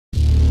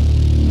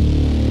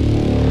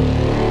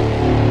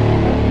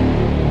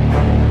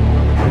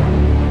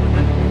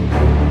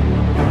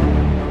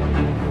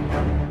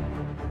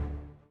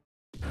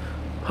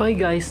Hi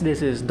guys,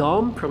 this is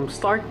Dom from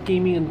Start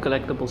Gaming and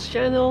Collectibles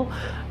channel,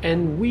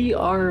 and we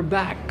are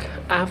back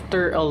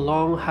after a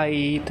long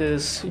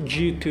hiatus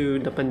due to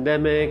the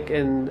pandemic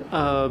and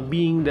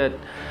being that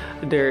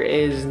there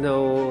is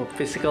no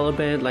physical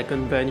event like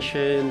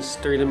conventions,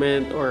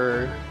 tournament,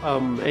 or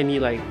any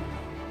like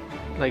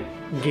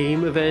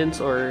game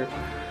events or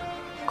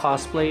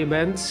cosplay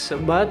events,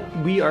 but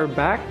we are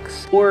back.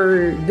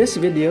 For this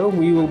video,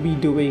 we will be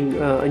doing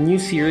a new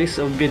series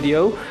of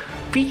video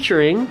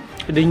featuring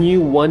the new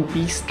One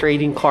Piece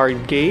trading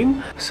card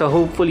game. So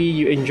hopefully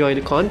you enjoy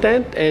the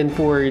content, and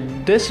for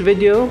this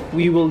video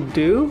we will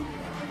do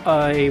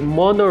a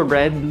mono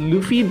red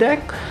Luffy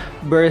deck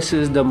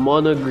versus the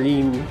mono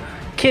green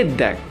Kid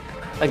deck.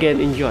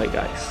 Again, enjoy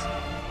guys.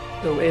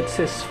 So it's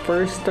his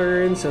first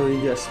turn, so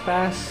he just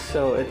passed,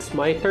 so it's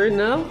my turn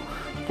now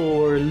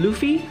for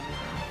Luffy.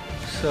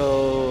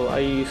 So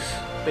I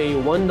pay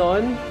 1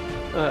 Dawn,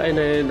 and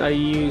then I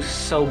use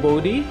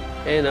Saubody,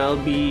 and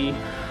I'll be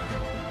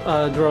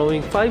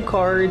drawing 5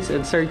 cards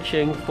and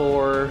searching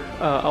for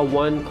a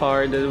 1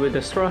 card with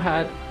a straw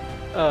hat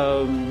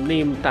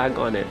name tag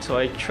on it. So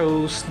I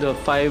chose the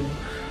 5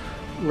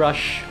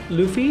 Rush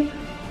Luffy,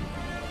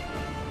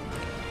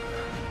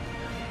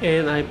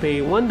 and I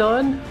pay 1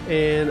 Dawn,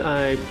 and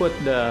I put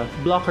the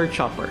blocker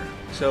chopper.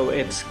 So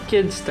it's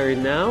Kid's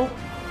turn now.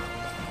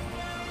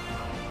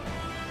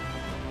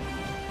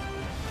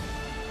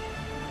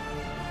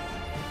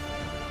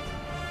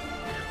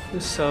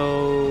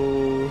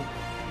 So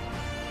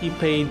he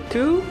paid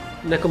 2.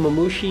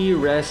 Nekomamushi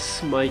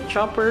rests my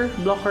chopper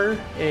blocker,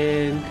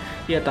 and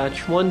he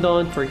attached 1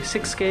 Dawn for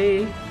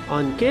 6k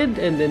on Kid,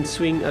 and then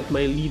swing at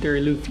my leader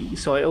Luffy.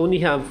 So I only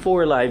have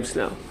 4 lives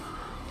now.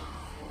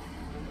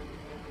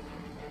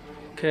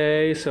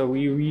 Okay, so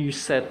we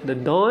reset the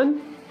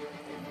Dawn.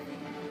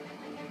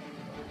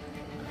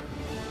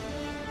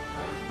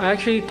 I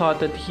actually thought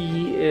that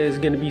he is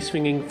gonna be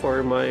swinging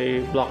for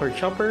my blocker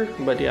chopper,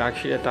 but he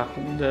actually attacked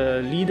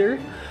the leader.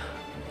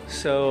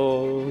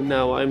 So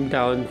now I'm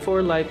down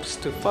 4 lives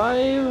to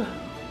 5.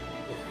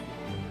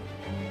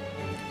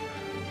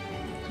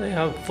 So I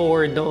have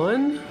 4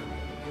 Dawn.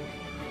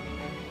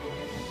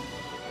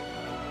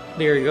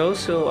 There you go.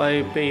 So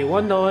I pay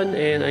 1 Dawn,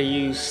 and I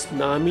use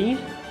Nami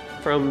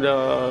from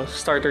the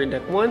starter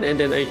deck 1, and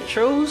then I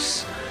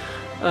chose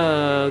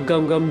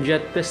Gum Gum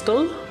Jet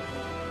Pistol.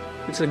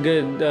 It's a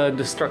good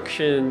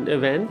destruction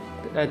event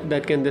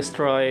that can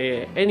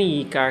destroy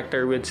any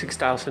character with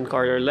 6,000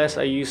 card or less.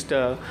 I used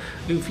the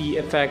Luffy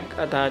effect,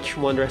 attach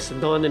 1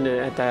 Rested Dawn, and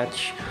then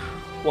attach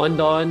 1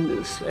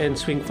 Dawn and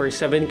swing for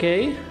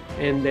 7k.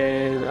 And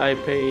then I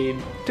paid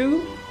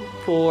 2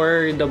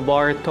 for the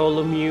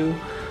Bartholomew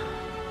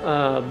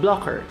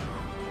blocker.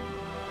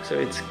 So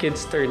it's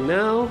Kid's turn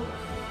now.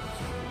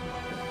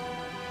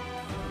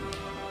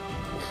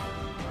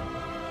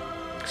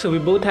 So we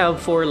both have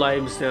 4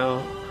 lives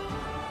now.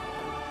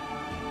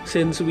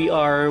 Since we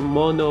are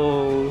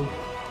mono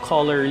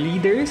color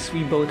leaders,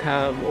 we both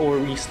have, or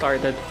we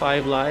start at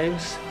 5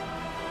 lives.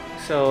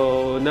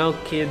 So now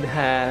Kid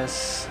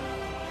has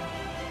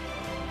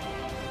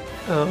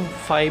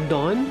 5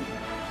 Dawn.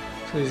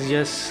 So he's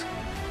just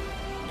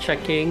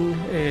checking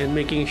and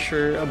making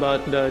sure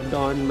about the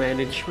Dawn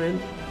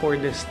management for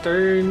this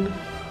turn.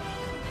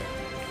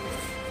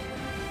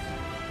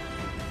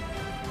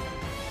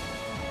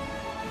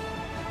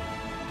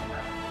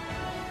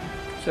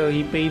 So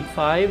he paid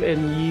 5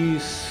 and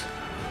used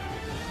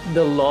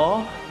the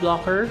Law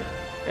blocker,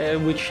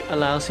 which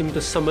allows him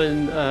to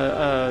summon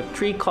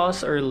 3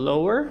 costs or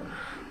lower.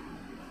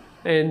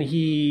 And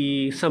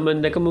he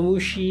summoned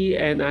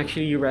Nekomamushi and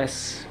actually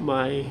rests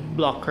my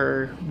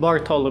blocker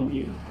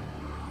Bartholomew.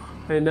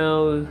 And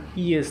now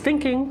he is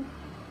thinking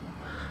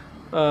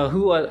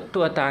who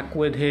to attack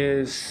with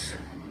his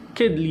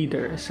Kid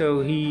leader.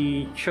 So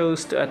he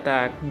chose to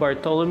attack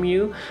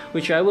Bartholomew,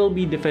 which I will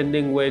be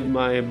defending with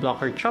my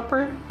blocker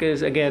chopper,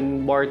 because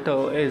again,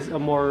 Barto is a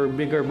more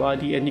bigger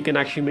body and you can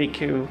actually make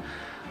him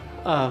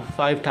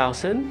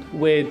 5,000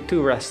 with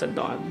 2 Rested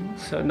Dawn.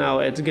 So now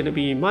it's gonna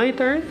be my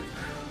turn.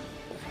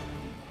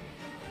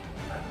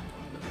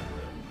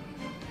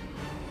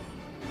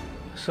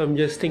 So I'm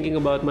just thinking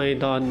about my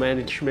Dawn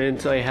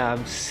management. So I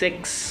have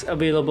 6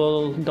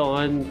 available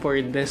Dawn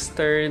for this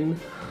turn.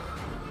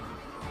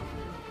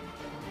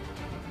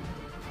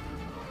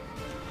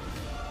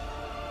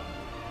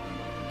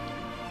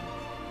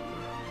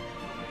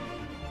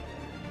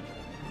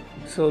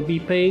 So I'll be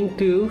paying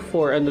 2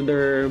 for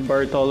another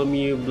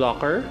Bartholomew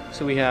blocker.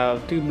 So we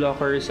have 2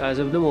 blockers as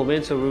of the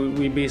moment. So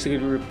we basically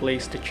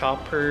replace the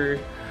chopper.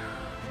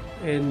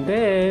 And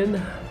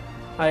then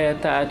I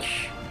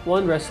attach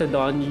 1 Rested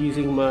Dawn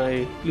using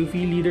my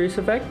Luffy leader's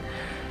effect.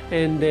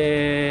 And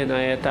then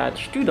I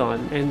attach 2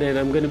 Dawn. And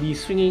then I'm gonna be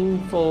swinging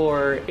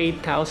for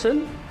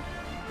 8,000.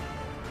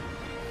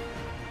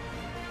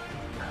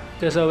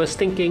 Because I was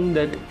thinking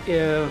that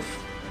if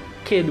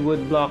Kid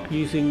would block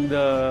using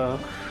the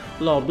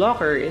Law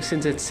blocker,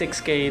 since it's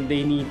 6k,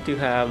 they need to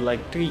have like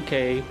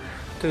 3k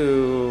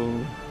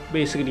to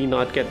basically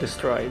not get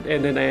destroyed.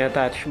 And then I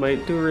attach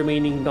my 2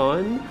 remaining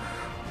Dawn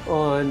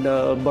on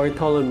the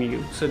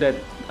Bartholomew, so that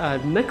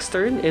next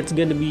turn it's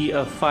gonna be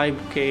a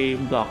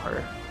 5k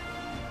blocker.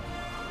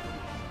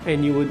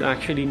 And you would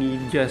actually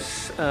need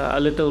just a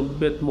little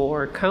bit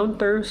more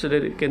counter so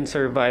that it can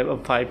survive a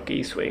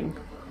 5k swing.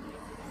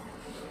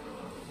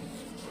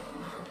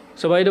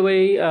 So by the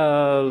way,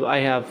 I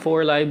have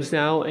 4 lives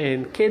now,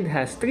 and Kid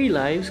has 3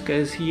 lives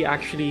because he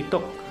actually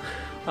took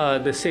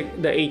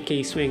the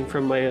 8k swing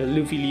from my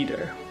Luffy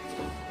leader.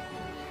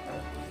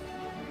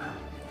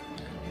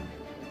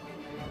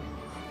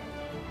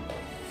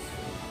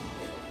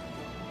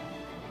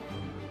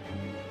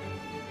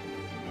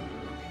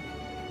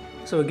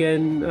 So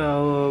again,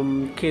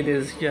 Kid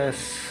is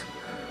just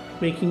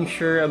making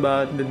sure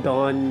about the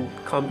dawn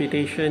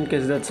computation,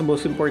 because that's the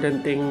most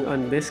important thing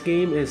on this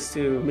game, is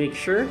to make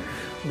sure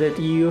that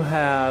you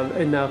have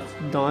enough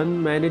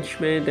dawn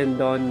management and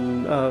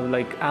dawn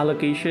like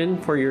allocation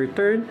for your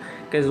turn,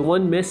 because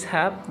one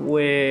mishap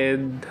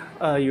with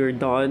your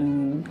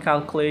dawn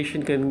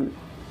calculation can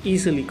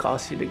easily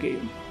cost you the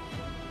game.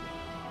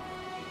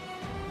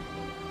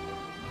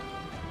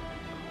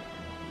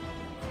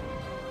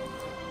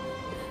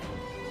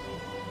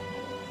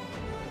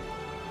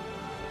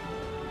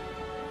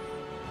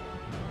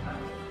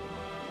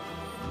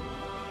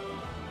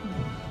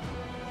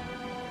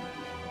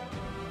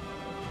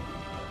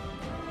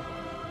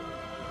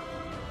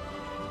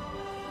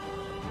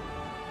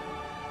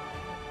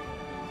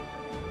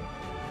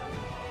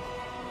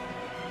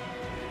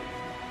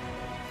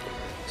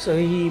 So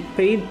he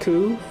paid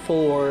 2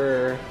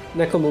 for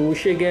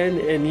Nekomamushi again,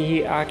 and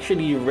he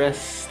actually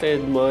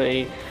rested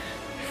my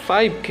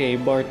 5k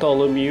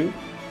Bartholomew.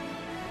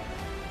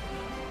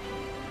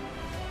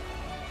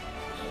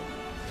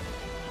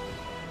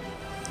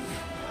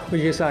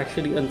 Which is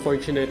actually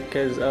unfortunate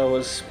because I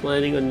was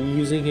planning on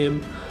using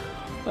him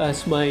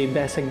as my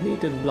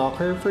designated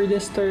blocker for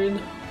this turn.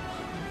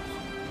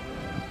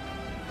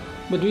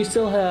 But we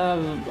still have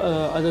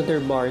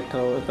another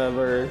Barto if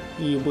ever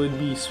he would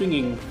be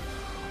swinging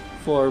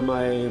for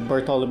my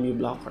Bartholomew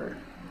blocker.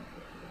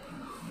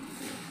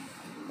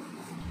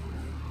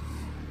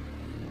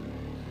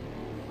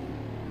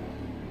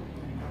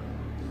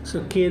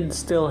 So Kid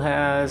still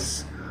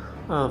has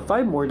 5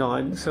 more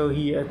Dawn, so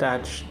he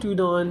attached 2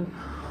 Dawn,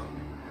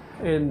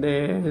 and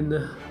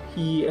then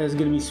he is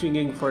gonna be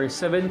swinging for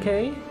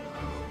 7k.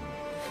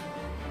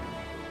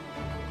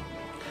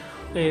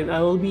 And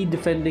I will be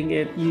defending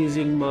it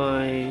using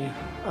my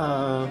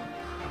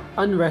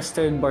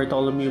unrested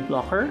Bartholomew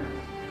blocker.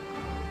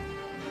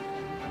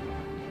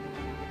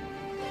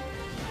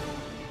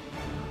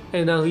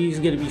 And now he's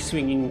gonna be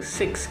swinging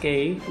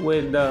 6k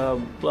with the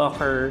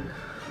blocker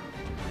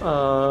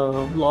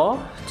law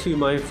to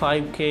my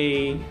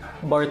 5k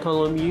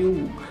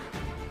Bartholomew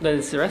that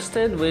is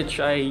rested,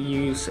 which I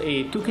use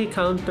a 2k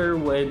counter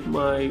with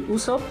my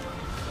Usopp.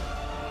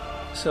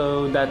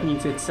 So that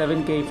means it's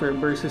 7k for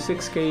versus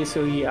 6k,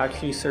 so he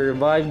actually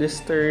survived this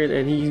turn,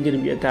 and he's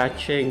gonna be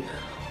attaching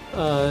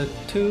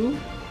 2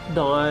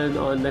 Dawn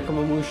on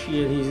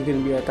Nekomamushi, and he's gonna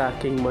be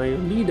attacking my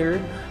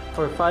leader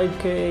for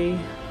 5k.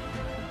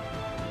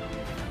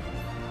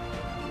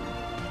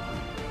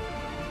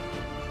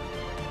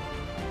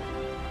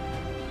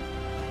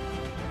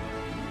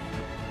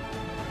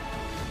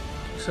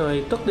 So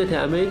I took the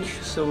damage,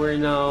 so we're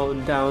now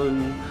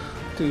down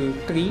to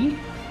 3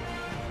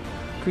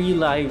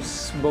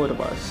 lives, both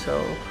of us. So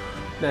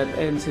that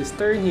ends his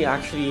turn. He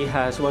actually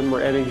has 1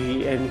 more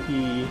energy, and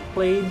he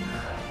played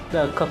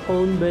the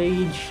Capone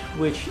Beige,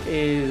 which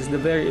is the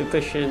very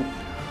efficient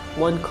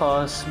 1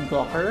 cost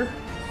blocker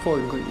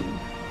for green.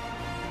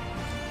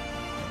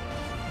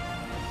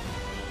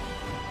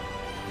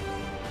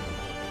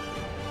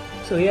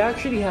 So he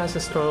actually has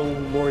a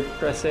strong board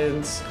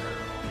presence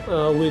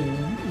with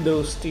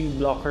those 2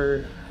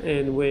 blocker,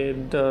 and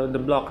with the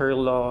blocker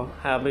law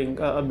having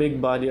a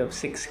big body of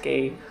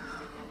 6k.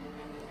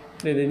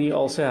 And then he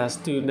also has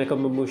 2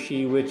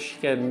 Nekomamushi, which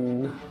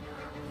can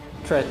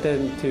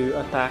threaten to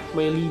attack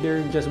my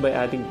leader just by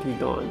adding 2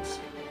 Dawns.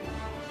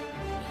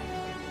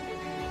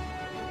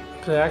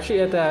 So I actually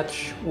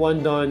attach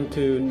 1 Dawn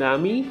to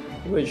Nami,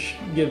 which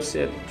gives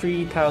it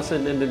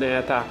 3000, and then I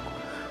attack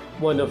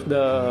one of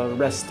the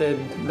rested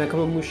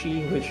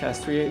Nekomamushi, which has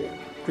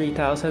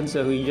 3,000,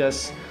 so he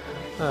just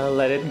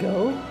let it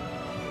go.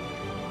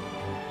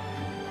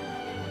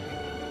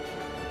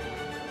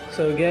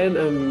 So again,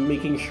 I'm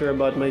making sure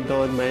about my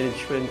Dawn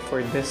management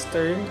for this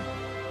turn.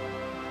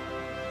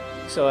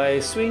 So I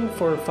swing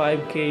for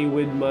 5k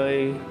with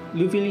my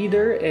Luffy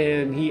leader,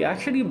 and he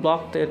actually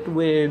blocked it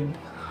with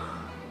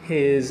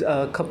his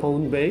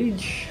Capone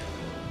Beige.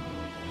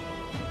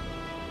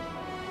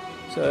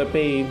 So I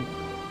paid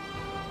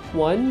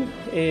 1,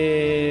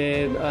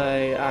 and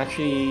I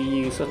actually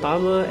use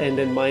Otama, and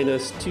then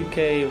minus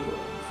 2k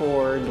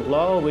for the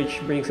law, which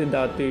brings it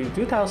down to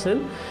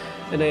 2000.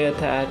 And I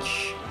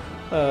attach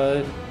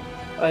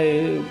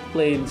I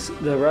played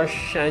the Rush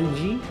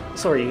Shanji,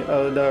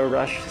 the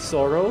Rush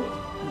Zoro,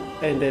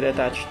 and then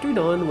attach 2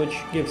 Dawn, which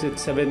gives it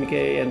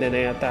 7k, and then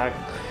I attack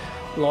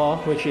Law,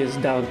 which is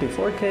down to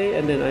 4k,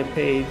 and then I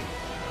paid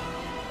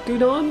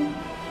Tudon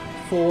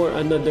for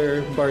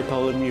another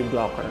Bartholomew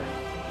blocker.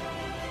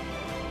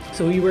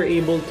 So we were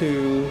able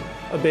to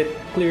a bit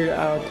clear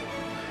out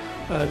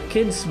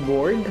Kid's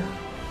board,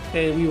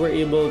 and we were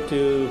able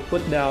to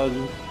put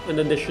down an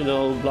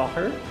additional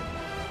blocker.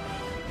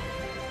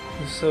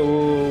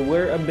 So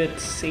we're a bit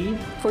safe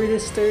for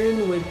this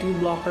turn with 2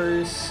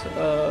 blockers,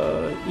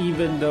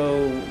 even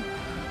though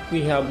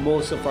we have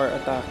most of our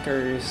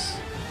attackers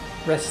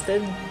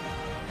rested.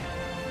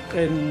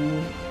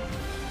 And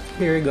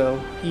here we go.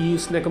 He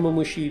used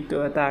Nekomamushi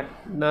to attack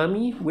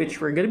Nami,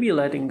 which we're gonna be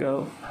letting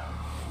go.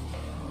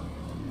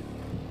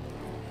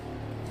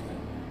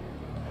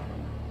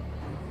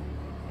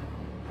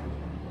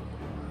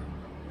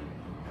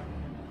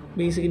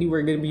 Basically,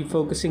 we're going to be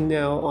focusing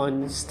now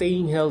on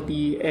staying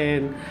healthy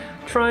and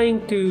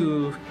trying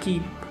to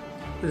keep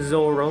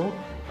Zoro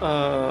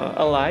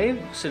alive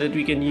so that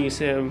we can use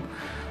him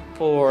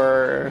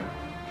for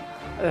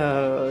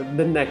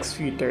the next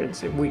few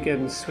turns if we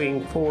can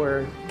swing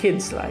for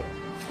Kid's life.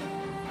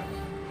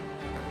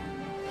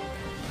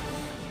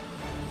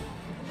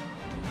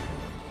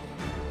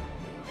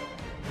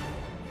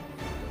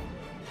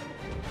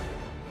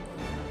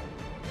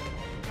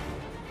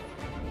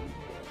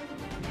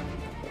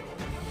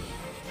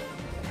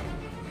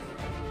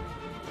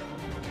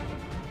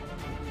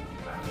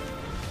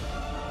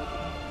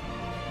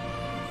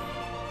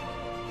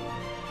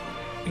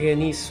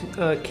 Again,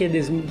 Kid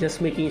is just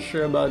making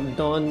sure about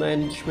Dawn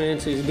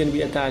management, so he's gonna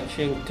be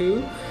attaching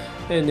 2,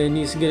 and then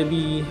he's gonna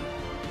be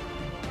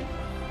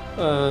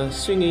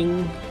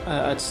swinging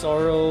at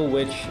Zoro,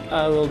 which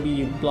I will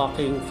be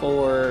blocking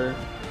for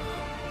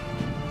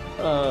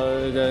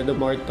the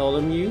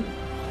Bartholomew,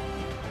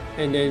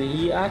 and then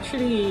he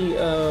actually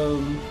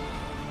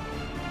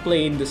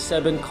played the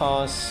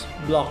 7-cost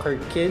blocker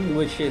Kid,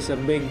 which is a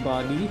big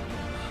body.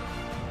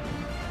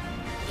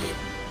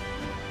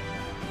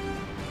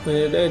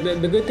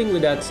 The good thing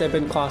with that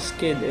 7-cost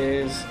Kid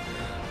is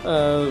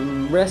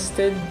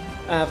rested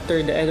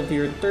after the end of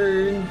your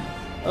turn,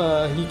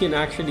 he can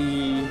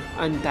actually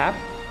untap,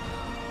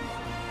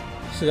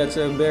 so that's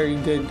a very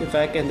good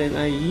effect. And then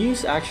I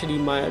use actually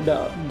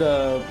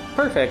the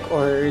perfect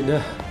or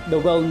the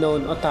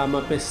well-known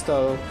Otama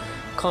pistol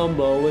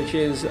combo, which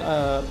is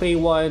pay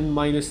 1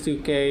 minus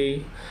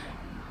 2k,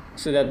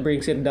 so that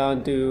brings it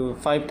down to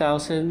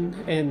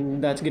 5,000,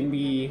 and that's gonna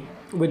be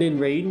within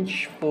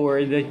range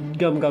for the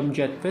Gum Gum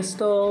Jet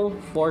pistol.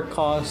 4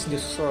 cost,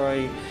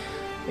 destroy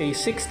a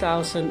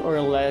 6,000 or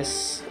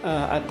less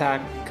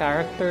attack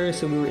character,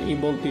 so we were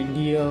able to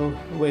deal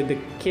with the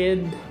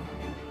Kid.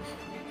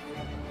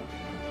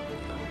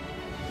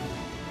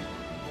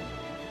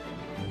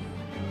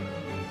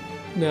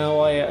 Now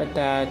I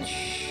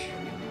attach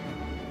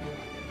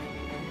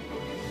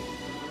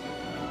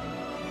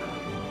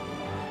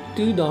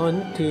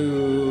Tudon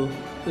to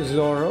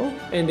Zoro,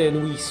 and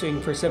then we swing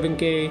for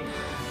 7k,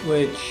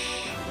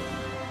 which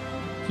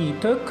he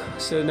took.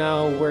 So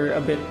now we're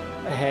a bit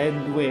ahead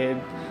with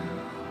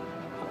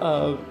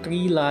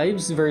 3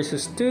 lives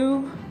versus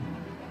 2.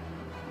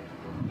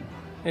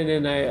 And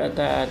then I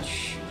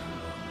attach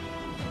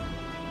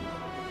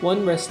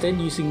 1 rested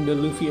using the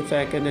Luffy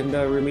effect, and then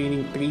the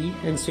remaining 3,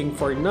 and swing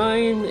for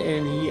 9,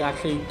 and he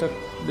actually took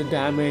the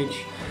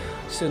damage.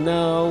 So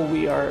now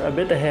we are a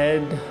bit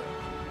ahead,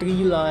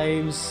 3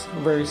 lives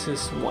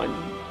versus 1.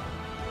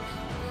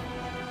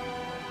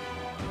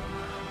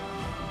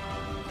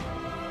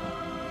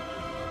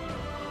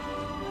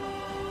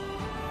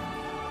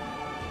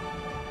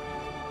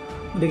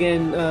 But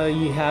again,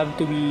 you have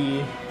to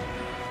be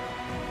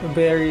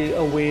very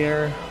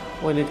aware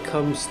when it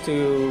comes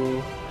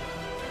to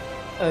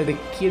the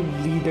Kid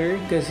leader,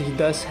 because he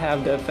does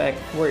have the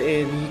effect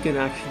wherein he can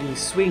actually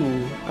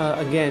swing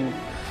again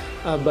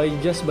by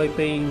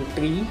paying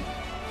 3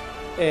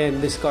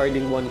 and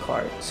discarding 1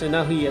 card. So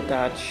now he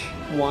attached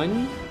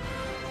 1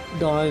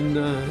 Dawn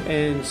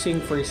and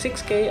swing for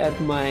 6k at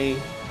my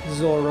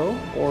Zoro,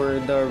 or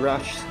the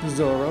Rush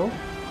Zoro,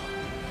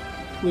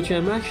 which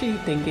I'm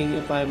actually thinking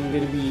if I'm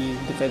gonna be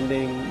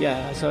defending.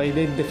 Yeah, so I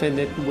did defend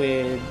it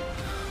with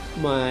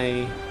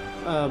my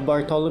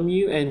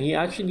Bartholomew, and he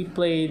actually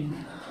played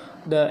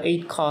the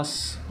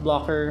 8-cost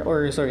blocker,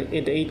 or sorry,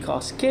 the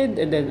 8-cost Kid,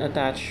 and then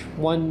attach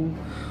 1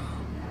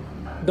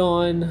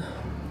 Dawn,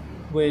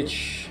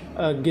 which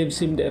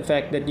gives him the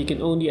effect that you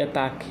can only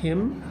attack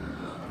him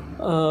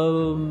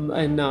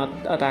and not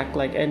attack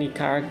like any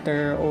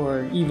character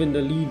or even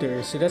the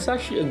leader. So that's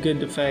actually a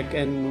good effect,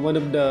 and one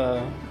of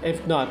the,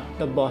 if not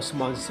the boss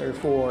monster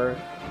for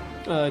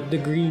the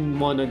green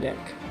mono deck.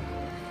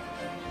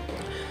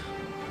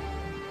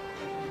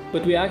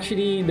 But we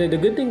actually, the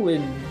good thing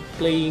with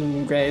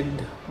playing red,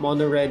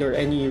 mono red, or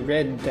any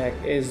red deck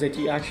is that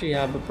you actually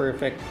have a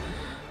perfect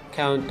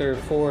counter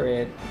for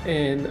it.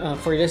 And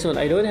for this one,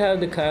 I don't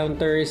have the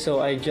counter, so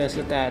I just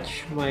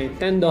attach my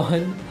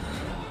Tendon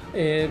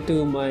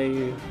to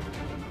my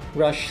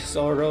Rush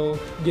Zoro,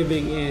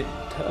 giving it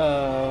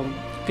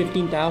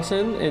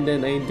 15,000, and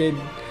then I did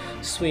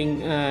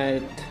swing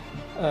at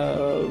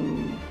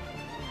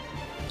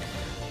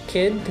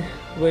Kid,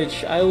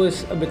 which I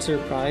was a bit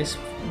surprised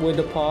with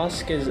the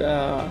pause because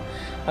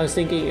I was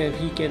thinking if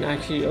he can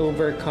actually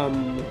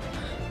overcome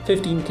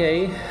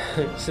 15k,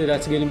 so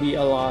that's gonna be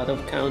a lot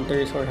of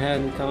counters or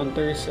hand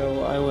counters.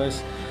 So I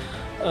was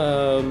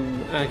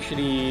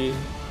actually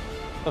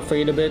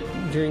afraid of it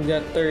during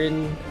that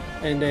turn,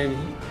 and then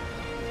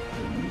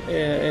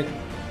it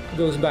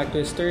goes back to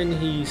his turn.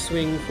 He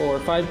swing for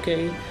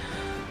 5k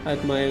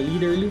at my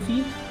leader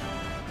Luffy,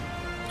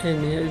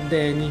 and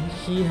then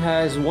he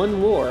has one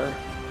more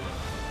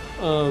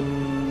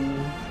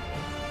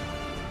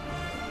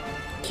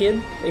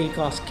kid, a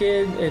cost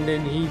kid, and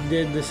then he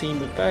did the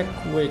same effect,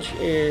 which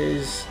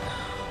is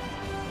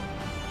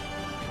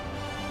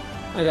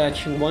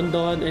attaching one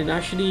Dawn. And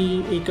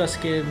actually Aika's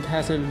kid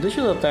has an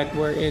additional effect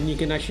wherein you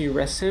can actually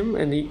rest him,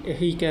 and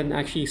he can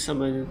actually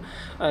summon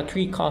a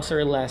 3 cost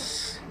or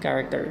less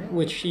character,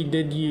 which he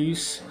did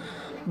use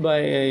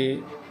by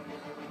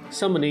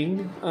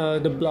summoning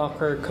the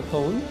blocker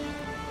Capone.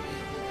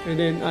 And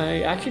then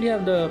I actually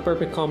have the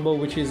perfect combo,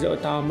 which is the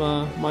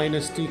Otama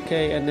minus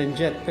 2k and then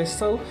Jet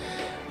Pistol,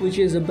 which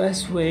is the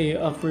best way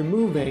of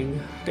removing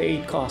the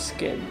 8 cost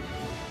kid.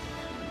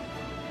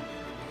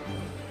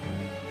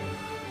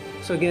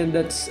 So again,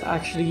 that's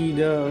actually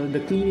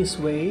the cleanest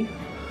way.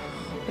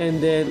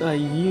 And then I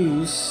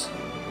use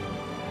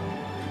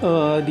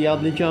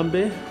Diable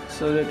Jambe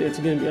so that it's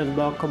gonna be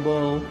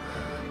unblockable.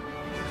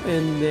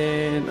 And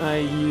then I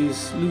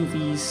use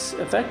Luffy's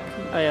effect.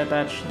 I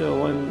attach the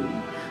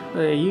one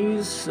that I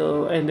use,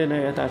 so, and then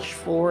I attach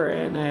 4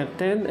 and I have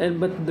 10. And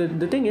but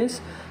the thing is,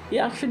 he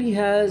actually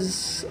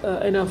has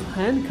enough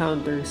hand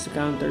counters to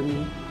counter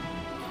me.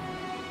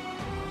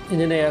 And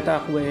then I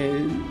attack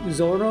with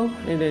Zoro,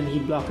 and then he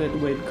blocked it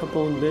with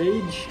Capone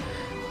Village,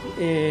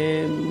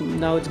 and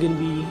now it's gonna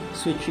be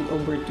switching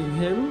over to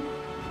him.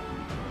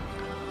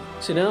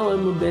 So now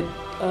I'm a bit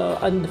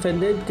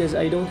undefended because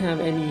I don't have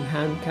any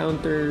hand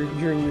counter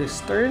during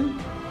this turn,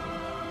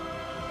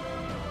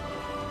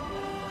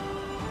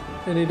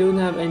 and I don't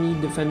have any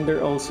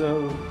defender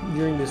also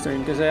during this turn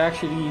because I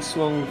actually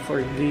swung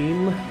for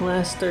game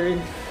last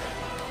turn,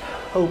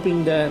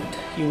 hoping that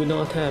he would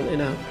not have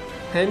enough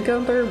hand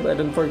counter, but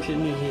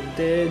unfortunately he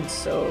did.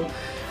 So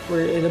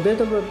we're in a bit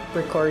of a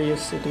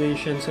precarious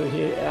situation. So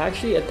he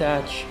actually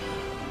attached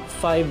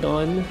 5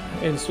 Dawn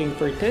and swing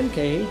for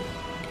 10k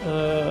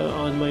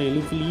on my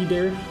Luffy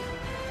leader.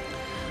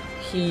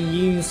 He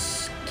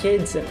used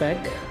Kid's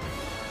effect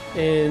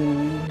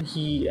and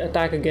he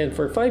attacked again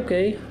for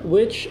 5k,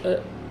 which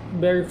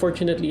very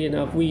fortunately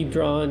enough we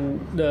drawn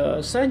the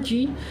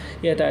Sanji.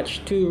 He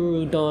attached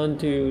 2 Dawn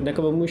to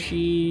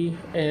Nakamamushi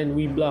and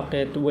we blocked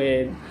it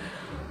with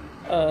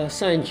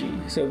Sanji.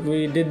 So if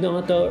we did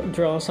not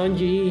draw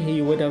Sanji,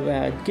 he would have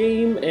had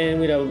game and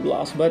we'd have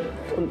lost, but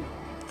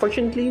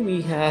fortunately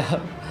we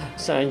have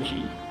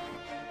Sanji.